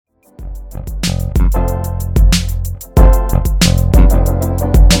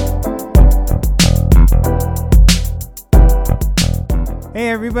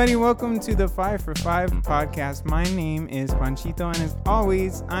everybody, welcome to the 5 for 5 podcast. My name is Panchito, and as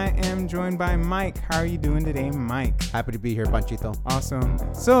always, I am joined by Mike. How are you doing today, Mike? Happy to be here, Panchito. Awesome.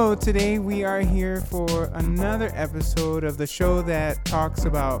 So today we are here for another episode of the show that talks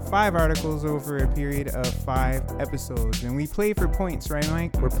about 5 articles over a period of 5 episodes, and we play for points, right,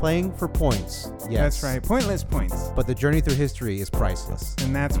 Mike? We're playing for points. Yes. That's right, pointless points. But the journey through history is priceless.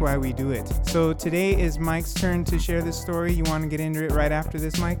 And that's why we do it. So today is Mike's turn to share this story. You want to get into it right after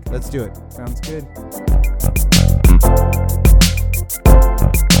this, Mike? Let's do it. Sounds good.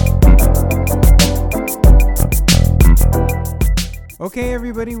 Okay,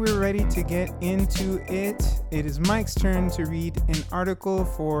 everybody, we're ready to get into it. It is Mike's turn to read an article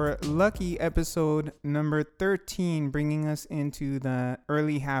for Lucky episode number 13, bringing us into the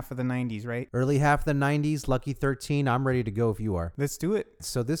early half of the 90s, right? Early half of the 90s, Lucky 13. I'm ready to go if you are. Let's do it.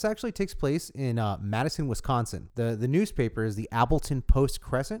 So this actually takes place in Madison, Wisconsin. The newspaper is the Appleton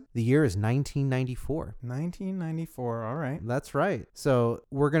Post-Crescent. The year is 1994. 1994, all right. That's right. So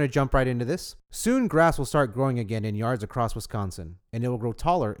we're going to jump right into this. Soon grass will start growing again in yards across Wisconsin, and it will grow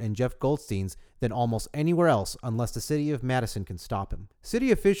taller in Jeff Goldstein's than almost anywhere else unless the city of Madison can stop him.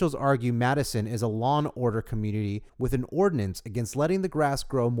 City officials argue Madison is a law and order community with an ordinance against letting the grass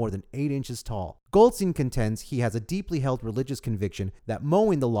grow more than 8 inches tall. Goldstein contends he has a deeply held religious conviction that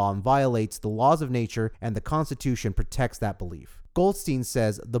mowing the lawn violates the laws of nature and the Constitution protects that belief. Goldstein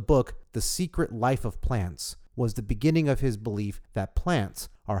says the book, The Secret Life of Plants, was the beginning of his belief that plants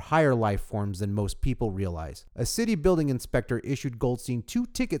are higher life forms than most people realize. A city building inspector issued Goldstein 2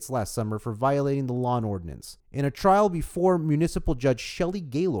 tickets last summer for violating the lawn ordinance. In a trial before municipal judge Shelley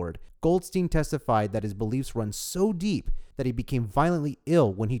Gaylord, Goldstein testified that his beliefs run so deep that he became violently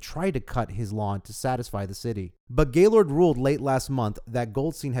ill when he tried to cut his lawn to satisfy the city. But Gaylord ruled late last month that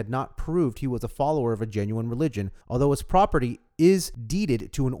Goldstein had not proved he was a follower of a genuine religion, although his property is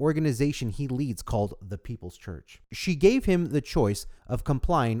deeded to an organization he leads called the People's Church. She gave him the choice of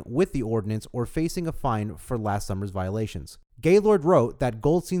complying with the ordinance or facing a fine for last summer's violations. Gaylord wrote that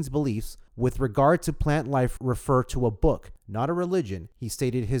Goldstein's beliefs with regard to plant life refer to a book, not a religion. He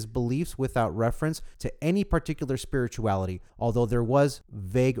stated his beliefs without reference to any particular spirituality, although there was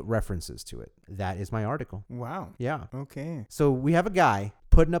vague references to it. That is my article. Wow. Yeah. Okay. So we have a guy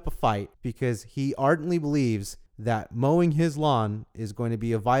putting up a fight because he ardently believes that mowing his lawn is going to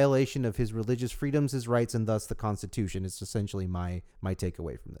be a violation of his religious freedoms, his rights, and thus the Constitution. It's essentially my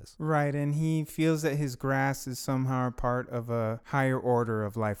takeaway from this. Right, and he feels that his grass is somehow a part of a higher order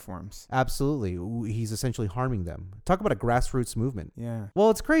of life forms. Absolutely. He's essentially harming them. Talk about a grassroots movement. Yeah.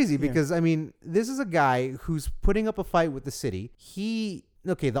 Well, it's crazy because, I mean, this is a guy who's putting up a fight with the city.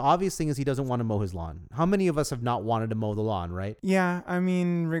 Okay, the obvious thing is he doesn't want to mow his lawn. How many of us have not wanted to mow the lawn, right? Yeah, I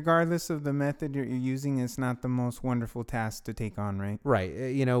mean, regardless of the method you're using, it's not the most wonderful task to take on, right? Right.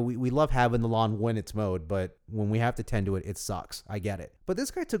 You know, we love having the lawn when it's mowed, but when we have to tend to it, it sucks. I get it. But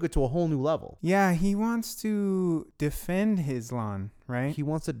this guy took it to a whole new level. Yeah, he wants to defend his lawn, right? He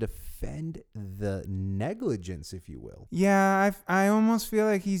wants to defend the negligence, if you will. Yeah, I almost feel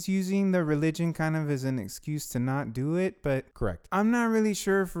like he's using the religion kind of as an excuse to not do it, but correct. I'm not really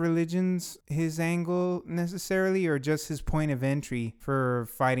sure if religion's his angle necessarily or just his point of entry for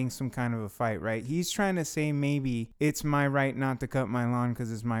fighting some kind of a fight, right? He's trying to say maybe it's my right not to cut my lawn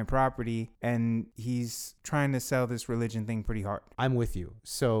because it's my property, and he's trying to sell this religion thing pretty hard. I'm with you.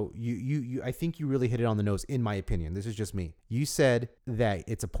 So you I think you really hit it on the nose, in my opinion. This is just me. You said that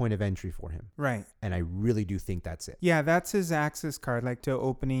it's a point of entry for him. Right. And I really do think that's it. Yeah, that's his access card, like to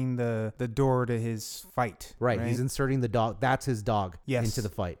opening the door to his fight. Right. He's inserting the dog. That's his dog into the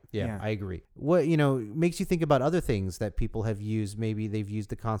fight. Yeah, I agree. What, makes you think about other things that people have used. Maybe they've used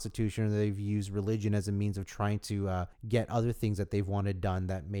the Constitution or they've used religion as a means of trying to get other things that they've wanted done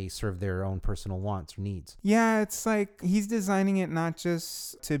that may serve their own personal wants or needs. Yeah, it's like he's designing it not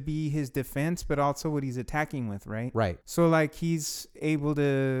just to be his defense, but also what he's attacking with, right? Right. So like he's able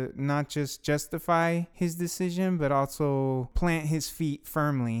to not just justify his decision, but also plant his feet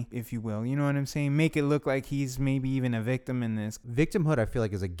firmly, if you will. You know what I'm saying? Make it look like he's maybe even a victim in this. Victimhood, I feel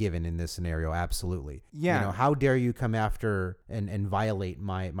like, is a given in this scenario. Absolutely. Yeah. How dare you come after and violate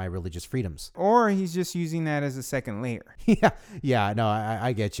my religious freedoms? Or he's just using that as a second layer. Yeah. No,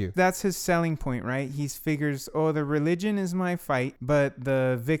 I get you. That's his selling point, right? He figures, the religion is my fight, but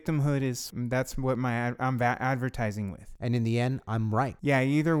the victimhood that's what I'm advertising with. And in the end, I'm right. Yeah,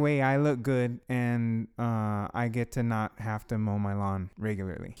 either way, I look good, and I get to not have to mow my lawn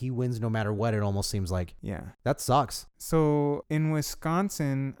regularly. He wins no matter what, it almost seems like. Yeah. That sucks. So in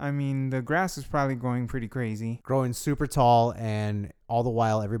Wisconsin, I mean, the grass is probably growing pretty crazy. Growing super tall and All the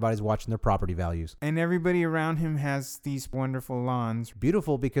while, everybody's watching their property values. And everybody around him has these wonderful lawns.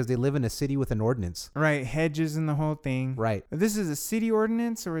 Beautiful because they live in a city with an ordinance. Right, hedges and the whole thing. Right. This is a city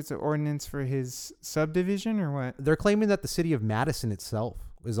ordinance, or it's an ordinance for his subdivision, or what? They're claiming that the city of Madison itself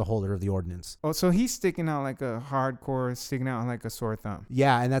is a holder of the ordinance. Oh, so he's sticking out like a hardcore, sticking out like a sore thumb.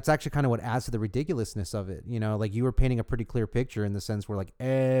 Yeah, and that's actually kind of what adds to the ridiculousness of it. You know, like you were painting a pretty clear picture in the sense where like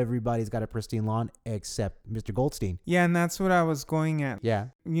everybody's got a pristine lawn except Mr. Goldstein. Yeah, and that's what I was going at. Yeah.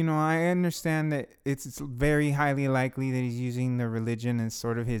 You know, I understand that it's very highly likely that he's using the religion as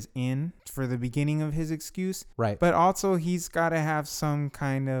sort of his in for the beginning of his excuse. Right. But also he's got to have some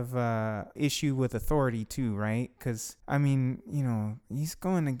kind of issue with authority too, right? Because, I mean, you know, he's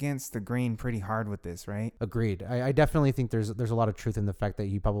going against the grain pretty hard with this, right? Agreed. I definitely think there's a lot of truth in the fact that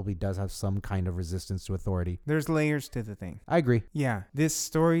he probably does have some kind of resistance to authority. There's layers to the thing. I agree. Yeah, this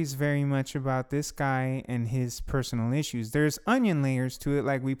story's very much about this guy and his personal issues. There's onion layers to it,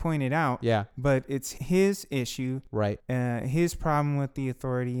 like we pointed out. Yeah. But it's his issue, Right. his problem with the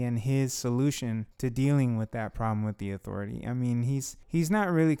authority, and his solution to dealing with that problem with the authority. I mean, he's not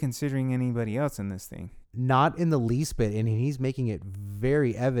really considering anybody else in this thing. Not in the least bit, and he's making it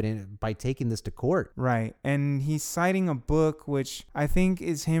very evident by taking this to court. Right. And he's citing a book, which I think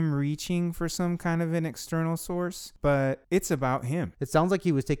is him reaching for some kind of an external source, but it's about him. It sounds like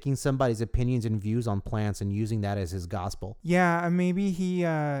he was taking somebody's opinions and views on plants and using that as his gospel. Yeah, maybe he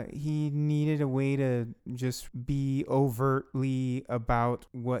needed a way to just be overtly about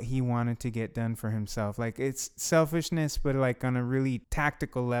what he wanted to get done for himself. Like, it's selfishness, but like on a really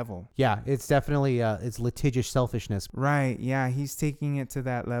tactical level. Yeah, it's definitely it's litigious selfishness. Right. Yeah, he's taking it to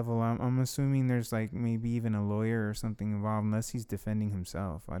that level. I'm assuming there's like maybe even a lawyer or something involved, unless he's defending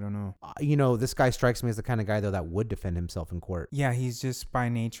himself. I don't know. You know, this guy strikes me as the kind of guy, though, that would defend himself in court. Yeah, he's just by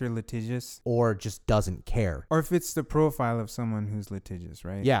nature litigious. Or just doesn't care. Or fits the profile of someone who's litigious,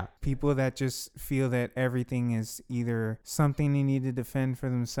 right? Yeah. People that just feel that everything is either something they need to defend for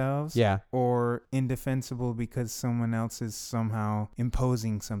themselves, Yeah. or indefensible because someone else is somehow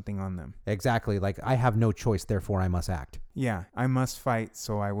imposing something on them. Exactly. Like, I have no choice, therefore I must act. Yeah, I must fight,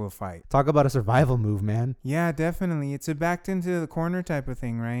 so I will fight. Talk about a survival move, man. Yeah, definitely. It's a backed into the corner type of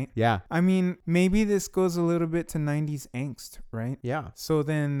thing, right? Yeah. I mean, maybe this goes a little bit to 90s angst, right? Yeah. So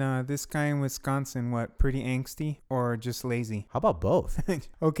then this guy in Wisconsin, what, pretty angsty or just lazy? How about both?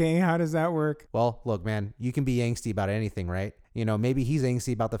 Okay, how does that work? Well, look, man, you can be angsty about anything, right? You know, maybe he's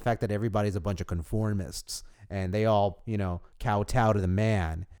angsty about the fact that everybody's a bunch of conformists and they all, you know, kowtow to the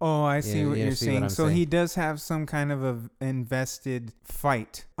man. Oh, I see what you're see saying. what I'm So saying? he does have some kind of a invested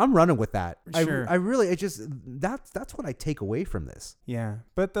fight. I'm running with that. Sure. I really, it just, that's what I take away from this. Yeah,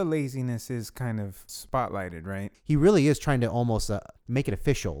 but the laziness is kind of spotlighted, right? He really is trying to almost make it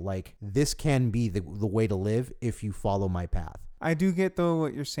official. Like, this can be the way to live if you follow my path. I do get though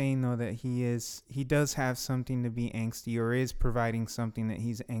what you're saying though, that he does have something to be angsty, or is providing something that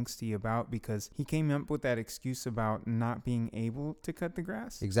he's angsty about, because he came up with that excuse about not being able to cut the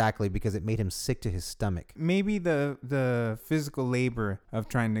grass. Exactly, because it made him sick to his stomach. Maybe the physical labor of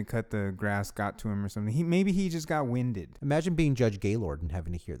trying to cut the grass got to him or something. Maybe he just got winded. Imagine being Judge Gaylord and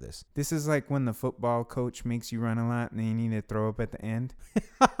having to hear this. This is like when the football coach makes you run a lot and then you need to throw up at the end.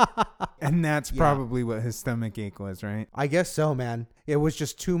 And that's probably what his stomach ache was, right? I guess so, man. It was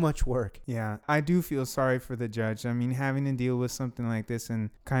just too much work. Yeah, I do feel sorry for the judge. I mean, having to deal with something like this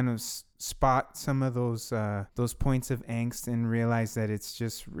and kind of spot some of those points of angst and realize that it's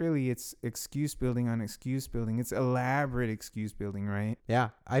just really, it's excuse building on excuse building. It's elaborate excuse building, right? Yeah,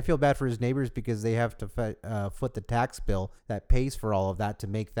 I feel bad for his neighbors because they have to foot the tax bill that pays for all of that to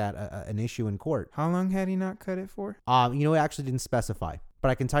make that an issue in court. How long had he not cut it for? You know, it actually didn't specify. But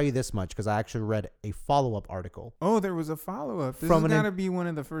I can tell you this much because I actually read a follow-up article. Oh, there was a follow-up. This From has got to be one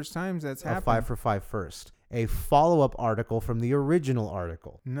of the first times that's happened. 5 for 5 first. A follow-up article from the original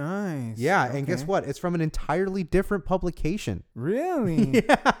article. Nice. Yeah, Okay. and guess what? It's from an entirely different publication. Really?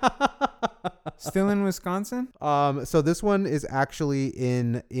 Yeah. Still in Wisconsin? So this one is actually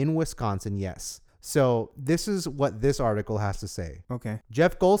in Wisconsin, yes. So this is what this article has to say. Okay.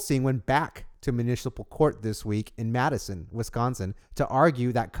 Jeff Goldstein went back to municipal court this week in Madison, Wisconsin, to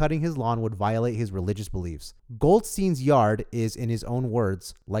argue that cutting his lawn would violate his religious beliefs. Goldstein's yard is, in his own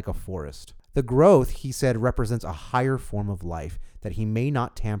words, like a forest. The growth, he said, represents a higher form of life that he may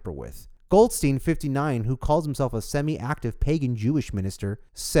not tamper with. Goldstein, 59, who calls himself a semi-active pagan Jewish minister,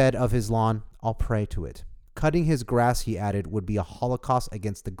 said of his lawn, "I'll pray to it." Cutting his grass, he added, would be a holocaust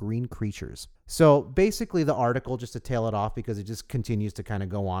against the green creatures. So basically the article, just to tail it off because it just continues to kind of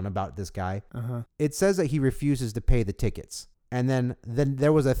go on about this guy, it says that he refuses to pay the tickets. And then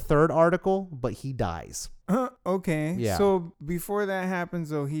there was a third article, but he dies. Okay. Yeah. So before that happens,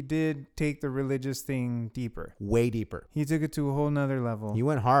 though, he did take the religious thing deeper. Way deeper. He took it to a whole nother level. He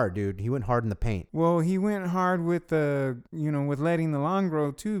went hard, dude. He went hard in the paint. Well, he went hard with with letting the lawn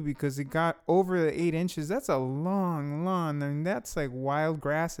grow too, because it got over the 8 inches. That's a long lawn. I mean, that's like wild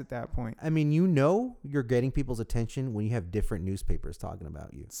grass at that point. I mean, you're getting people's attention when you have different newspapers talking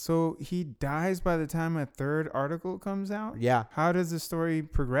about you. So he dies by the time a third article comes out? Yeah. How does the story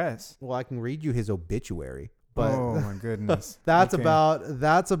progress? Well, I can read you his obituary. But oh my goodness. that's Okay. about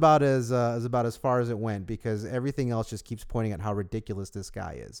as far as it went, because everything else just keeps pointing at how ridiculous this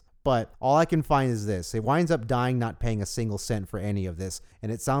guy is. But all I can find is this. He winds up dying not paying a single cent for any of this,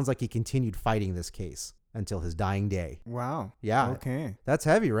 and it sounds like he continued fighting this case until his dying day. Wow. Yeah. Okay. That's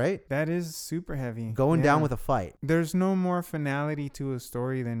heavy, right? That is super heavy. Going down Yeah. with a fight. There's no more finality to a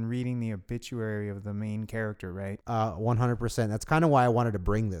story than reading the obituary of the main character, right? 100%. That's kind of why I wanted to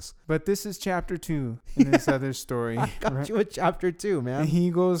bring this. But this is chapter 2 in this other story. I got right? you a chapter 2, And man. he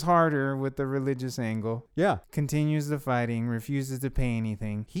goes harder with the religious angle, Yeah. continues the fighting, refuses to pay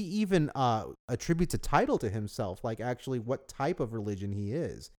anything. He even attributes a title to himself, like actually what type of religion he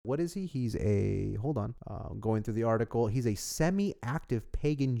is. What is he? He's a, hold on, going through the article, he's a semi-active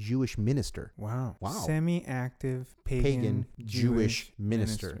pagan Jewish minister. Wow. Wow. Semi-active pagan, Pagan Jewish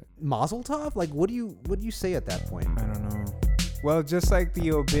minister. Mazel tov? Like, what do you say at that point? I don't know. Well, just like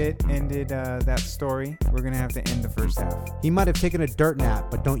the obit ended that story, we're going to have to end the first half. He might have taken a dirt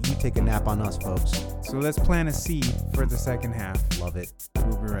nap, but don't you take a nap on us, folks. So let's plant a seed for the second half. Love it.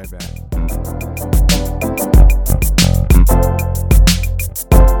 We'll be right back.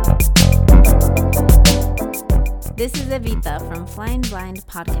 This is Evita from Flying Blind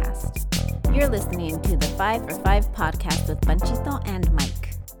Podcast. You're listening to the 5 for 5 podcast with Panchito and Mike.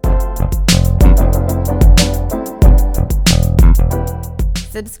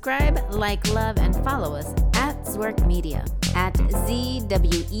 Subscribe, like, love, and follow us at Zwerk Media, at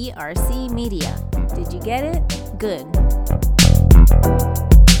ZWERC Media. Did you get it? Good.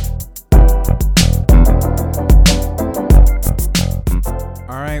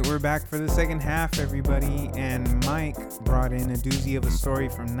 All right, we're back for the second half, everybody. And Mike brought in a doozy of a story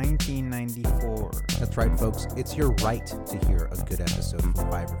from 1994. That's right, folks. It's your right to hear a good episode from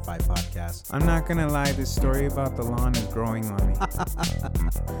 5 for 5 Podcast. I'm not going to lie, this story about the lawn is growing on me.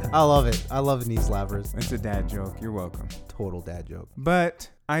 I love it. I love knee slappers. It's a dad joke. You're welcome. Total dad joke. But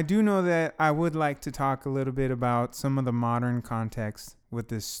I do know that I would like to talk a little bit about some of the modern context with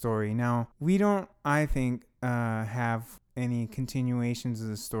this story. Now, we don't, I think, have any continuations of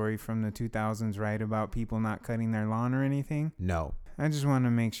the story from the 2000s, right? About people not cutting their lawn or anything. No. I just want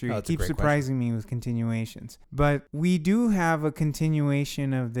to make sure Oh, you that's a keep great surprising me with continuations. But we do have a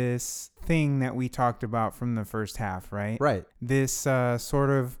continuation of this thing that we talked about from the first half, right? Right. This sort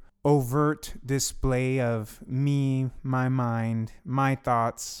of overt display of me, my mind, my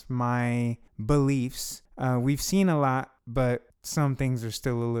thoughts, my beliefs. We've seen a lot, but some things are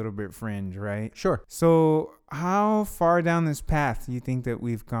still a little bit fringe, right? Sure. So how far down this path do you think that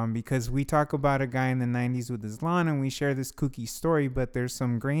we've gone? Because we talk about a guy in the 90s with his lawn and we share this kooky story, but there's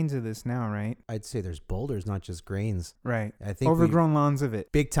some grains of this now, right? I'd say there's boulders, not just grains. Right. I think Overgrown lawns of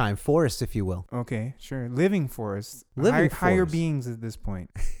it. big time forests, if you will. Okay, sure. Living forests. Living Higher forests. beings at this point.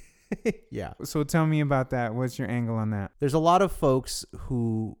 Yeah. So tell me about that. What's your angle on that? There's a lot of folks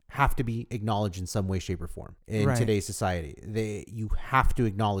who have to be acknowledged in some way, shape, or form in Right. today's society. You have to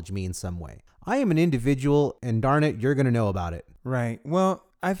acknowledge me in some way. I am an individual, and darn it, you're going to know about it. Right. Well,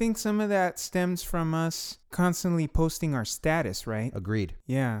 I think some of that stems from us constantly posting our status, right? Agreed.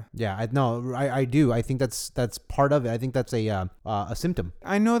 Yeah. Yeah, I do. I think that's part of it. I think that's a symptom.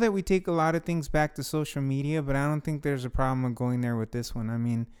 I know that we take a lot of things back to social media, but I don't think there's a problem with going there with this one. I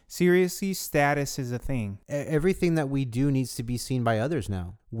mean, seriously, status is a thing. Everything that we do needs to be seen by others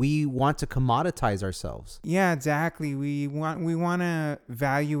now. We want to commoditize ourselves. Yeah, exactly. We want to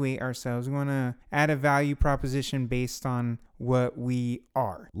evaluate ourselves. We want to add a value proposition based on what we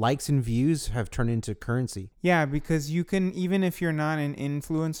are. Likes and views have turned into currency. Yeah, because you can, even if you're not an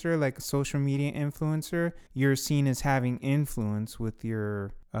influencer, like a social media influencer, you're seen as having influence with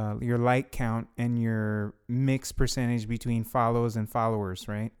your like count and your mix percentage between follows and followers,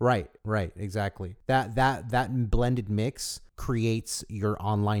 right? Right, exactly. That blended mix creates your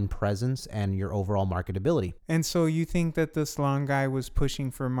online presence and your overall marketability. And so you think that the salon guy was pushing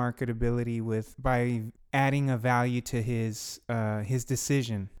for marketability by adding a value to his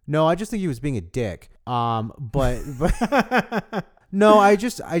decision? No, I just think he was being a dick. But no, I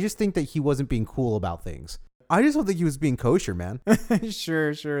just think that he wasn't being cool about things. I just don't think he was being kosher, man.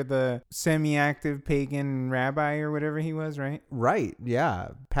 Sure. The semi-active pagan rabbi or whatever he was, right? Right, yeah.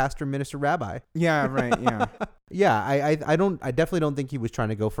 Pastor, minister, rabbi. Yeah, right, yeah. Yeah, I definitely don't think he was trying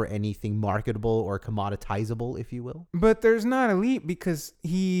to go for anything marketable or commoditizable, if you will. But there's not a leap because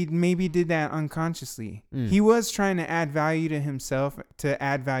he maybe did that unconsciously. He was trying to add value to himself to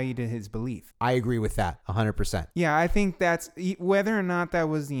add value to his belief. I agree with that 100%. Yeah, I think that's whether or not that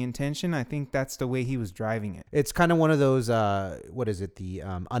was the intention. I think that's the way he was driving it. It's kind of one of those, what is it? The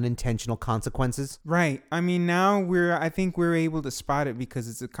unintentional consequences. Right. I mean, now I think we're able to spot it because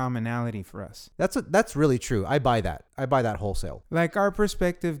it's a commonality for us. That's really true. I buy that. I buy that wholesale. Like our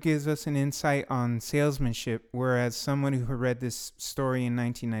perspective gives us an insight on salesmanship, whereas someone who read this story in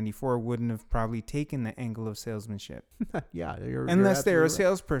 1994 wouldn't have probably taken the angle of salesmanship. Yeah, unless they're a absolutely right.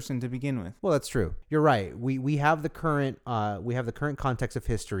 salesperson to begin with. Well, that's true. You're right. We have the current context of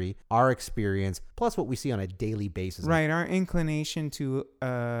history, our experience, plus what we see on a daily basis. Right, our inclination to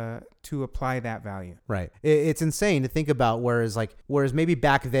apply that value. Right. It's insane to think about. Whereas maybe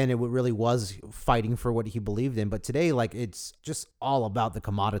back then it really was fighting for what he believed in, but today it's just all about the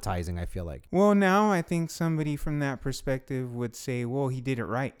commoditizing. I feel like. Well, now I think somebody from that perspective would say, well, he did it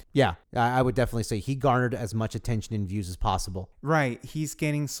right. Yeah, I would definitely say he garnered as much attention and views as possible. Right. He's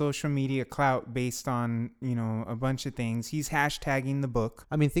getting social media clout based on, a bunch of things. He's hashtagging the book.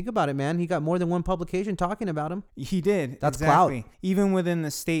 I mean, think about it, man. He got more than one publication talking about him. He did. That's exactly. clout. Even within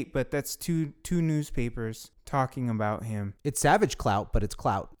the state, but that's two newspapers talking about him. It's savage clout, but it's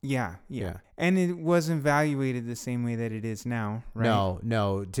clout. Yeah. And it wasn't evaluated the same way that it is now, right?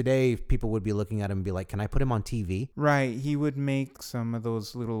 No. Today, people would be looking at him and be like, can I put him on TV? Right. He would make some of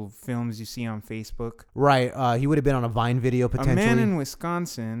those little films you see on Facebook. Right. He would have been on a Vine video potentially. A man in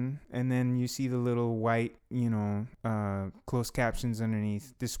Wisconsin, and then you see the little white, closed captions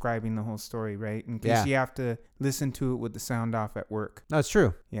underneath describing the whole story, right? In case you have to listen to it with the sound off at work. That's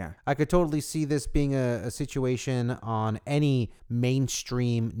true. Yeah. I could totally see this being a situation on any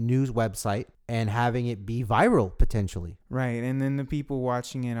mainstream news website and having it be viral potentially. Right. And then the people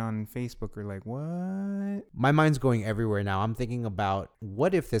watching it on Facebook are like, what? My mind's going everywhere now. I'm thinking about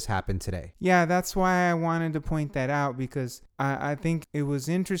what if this happened today? Yeah, that's why I wanted to point that out, because I think it was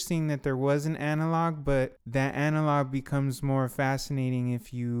interesting that there was an analog, but that analog becomes more fascinating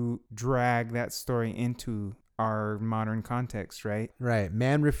if you drag that story into our modern context, right? Right.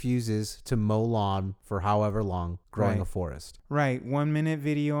 Man refuses to mow lawn for however long, growing a forest. Right. 1 minute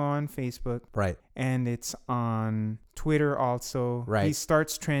video on Facebook. Right. And it's on Twitter also. Right. He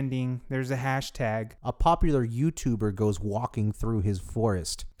starts trending. There's a hashtag. A popular YouTuber goes walking through his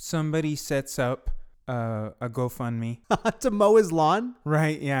forest. Somebody sets up a GoFundMe. To mow his lawn?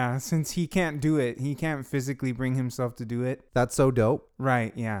 Right, yeah. Since he can't do it. He can't physically bring himself to do it. That's so dope.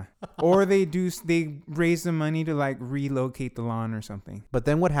 Right, yeah. Or they raise the money to relocate the lawn or something. But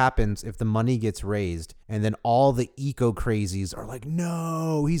then what happens if the money gets raised and then all the eco crazies are like,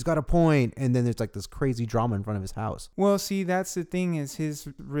 no, he's got a point. And then there's this crazy drama in front of his house. Well, see, that's the thing is his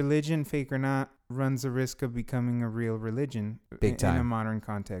religion, fake or not, runs the risk of becoming a real religion. Big time. In a modern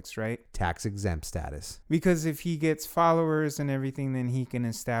context, right? Tax exempt status. Because if he gets followers and everything, then he can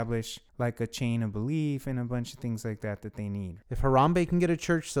establish a chain of belief and a bunch of things like that they need. If Harambe can get a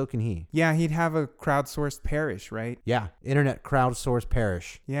church, so can he. Yeah, he'd have a crowdsourced parish, right? Yeah, internet crowdsourced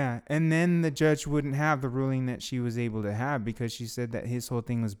parish. Yeah, and then the judge wouldn't have the ruling that she was able to have because she said that his whole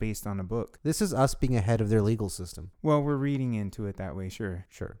thing was based on a book. This is us being ahead of their legal system. Well, we're reading into it that way, sure.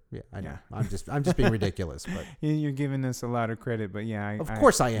 Sure. Yeah, I know. Yeah. I'm just being ridiculous, but you're giving us a lot of credit, but yeah, of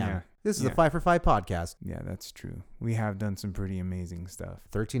course I am. Yeah. This is a 5 for 5 podcast. Yeah, that's true. We have done some pretty amazing stuff.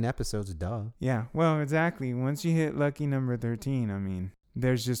 13 episodes, duh. Yeah, well, exactly. Once you hit lucky number 13, I mean,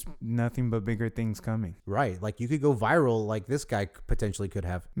 there's just nothing but bigger things coming. Right. You could go viral like this guy potentially could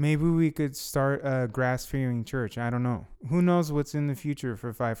have. Maybe we could start a grass-fearing church. I don't know. Who knows what's in the future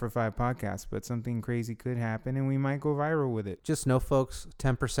for 5 for 5 podcast, but something crazy could happen and we might go viral with it. Just know, folks,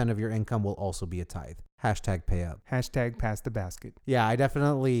 10% of your income will also be a tithe. Hashtag pay up. Hashtag pass the basket. Yeah, I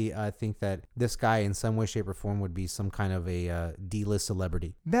definitely think that this guy in some way, shape, or form would be some kind of a D-list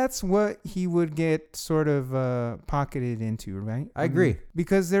celebrity. That's what he would get sort of pocketed into, right? I agree.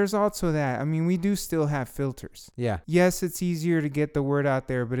 Because there's also that. I mean, we do still have filters. Yeah. Yes, it's easier to get the word out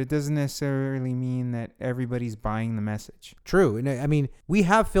there, but it doesn't necessarily mean that everybody's buying the message. True. And I mean, we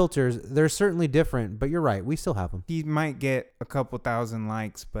have filters. They're certainly different, but you're right. We still have them. He might get a couple thousand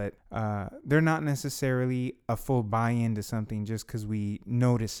likes, but they're not necessarily a full buy-in to something just because we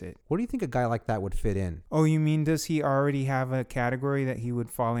notice it. Where do you think a guy like that would fit in? Oh, you mean does he already have a category that he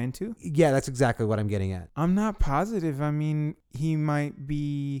would fall into? Yeah, that's exactly what I'm getting at. I'm not positive. I mean, he might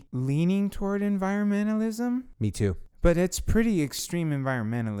be leaning toward environmentalism. Me too. But it's pretty extreme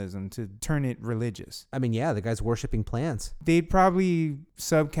environmentalism to turn it religious. I mean, yeah, the guy's worshiping plants. They'd probably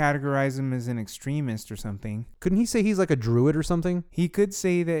subcategorize him as an extremist or something. Couldn't he say he's like a druid or something? He could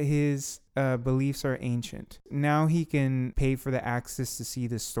say that his beliefs are ancient. Now he can pay for the access to see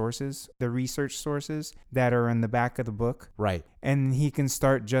the sources, the research sources that are in the back of the book. Right. And he can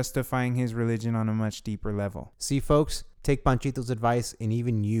start justifying his religion on a much deeper level. See, folks, take Panchito's advice, and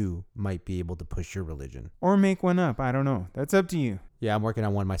even you might be able to push your religion. Or make one up. I don't know. That's up to you. Yeah, I'm working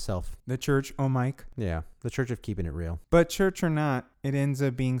on one myself. The church, oh Mike. Yeah, the Church of Keeping It Real. But church or not, it ends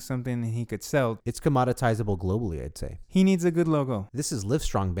up being something that he could sell. It's commoditizable globally, I'd say. He needs a good logo. This is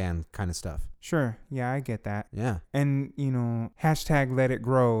Livestrong band kind of stuff. Sure. Yeah, I get that. Yeah. And, hashtag let it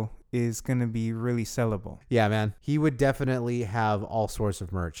grow is going to be really sellable. Yeah, man. He would definitely have all sorts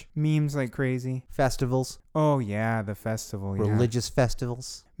of merch. Memes like crazy. Festivals. Oh, yeah, the festival. Yeah. Religious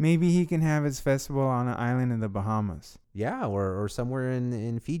festivals. Maybe he can have his festival on an island in the Bahamas. Yeah, or somewhere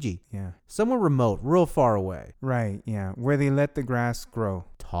in Fiji. Yeah. Somewhere remote, real far away. Right, yeah. Where they let the grass grow.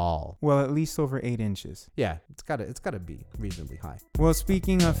 Tall. Well, at least over 8 inches. Yeah, it's gotta be reasonably high. Well,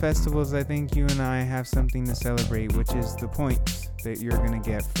 speaking of festivals, I think you and I have something to celebrate, which is the points that you're going to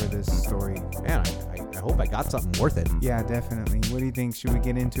get for this story. Man, I hope I got something worth it. Yeah, definitely. What do you think? Should we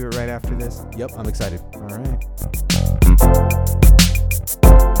get into it right after this? Yep, I'm excited. All right.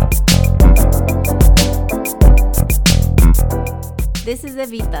 This is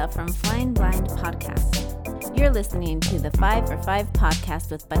Evita from Flying Blind Podcast. You're listening to the 5 for 5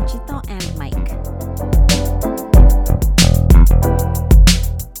 podcast with Panchito and Mike.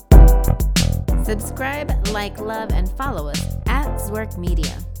 Subscribe, like, love, and follow us at Zwerk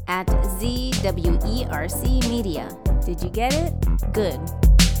Media, at ZWERC Media. Did you get it? Good.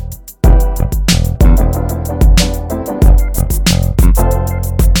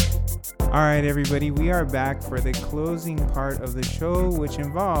 All right, everybody, we are back for the closing part of the show, which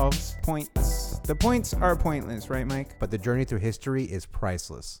involves points. The points are pointless, right, Mike? But the journey through history is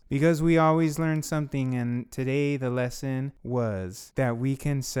priceless. Because we always learn something, and today the lesson was that we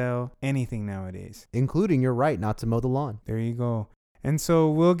can sell anything nowadays. Including your right not to mow the lawn. There you go. And so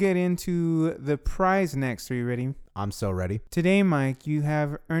we'll get into the prize next. Are you ready? I'm so ready. Today, Mike, you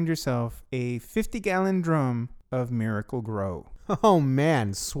have earned yourself a 50-gallon drum of Miracle Grow. Oh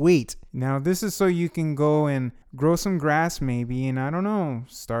man, sweet. Now, this is so you can go and grow some grass maybe, and I don't know,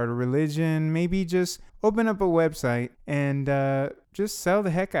 start a religion, maybe just open up a website and just sell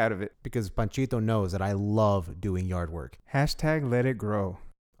the heck out of it. Because Panchito knows that I love doing yard work. Hashtag let it grow.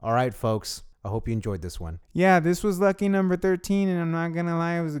 All right, folks. I hope you enjoyed this one. Yeah, this was lucky number 13, and I'm not going to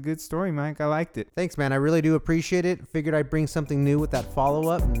lie, it was a good story, Mike. I liked it. Thanks, man. I really do appreciate it. Figured I'd bring something new with that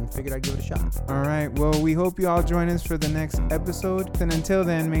follow-up and figured I'd give it a shot. All right. Well, we hope you all join us for the next episode. And until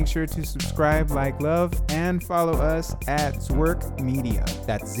then, make sure to subscribe, like, love, and follow us at Zwerk Media.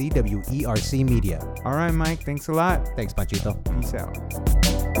 That's ZWERC Media. All right, Mike. Thanks a lot. Thanks, Panchito. Peace out.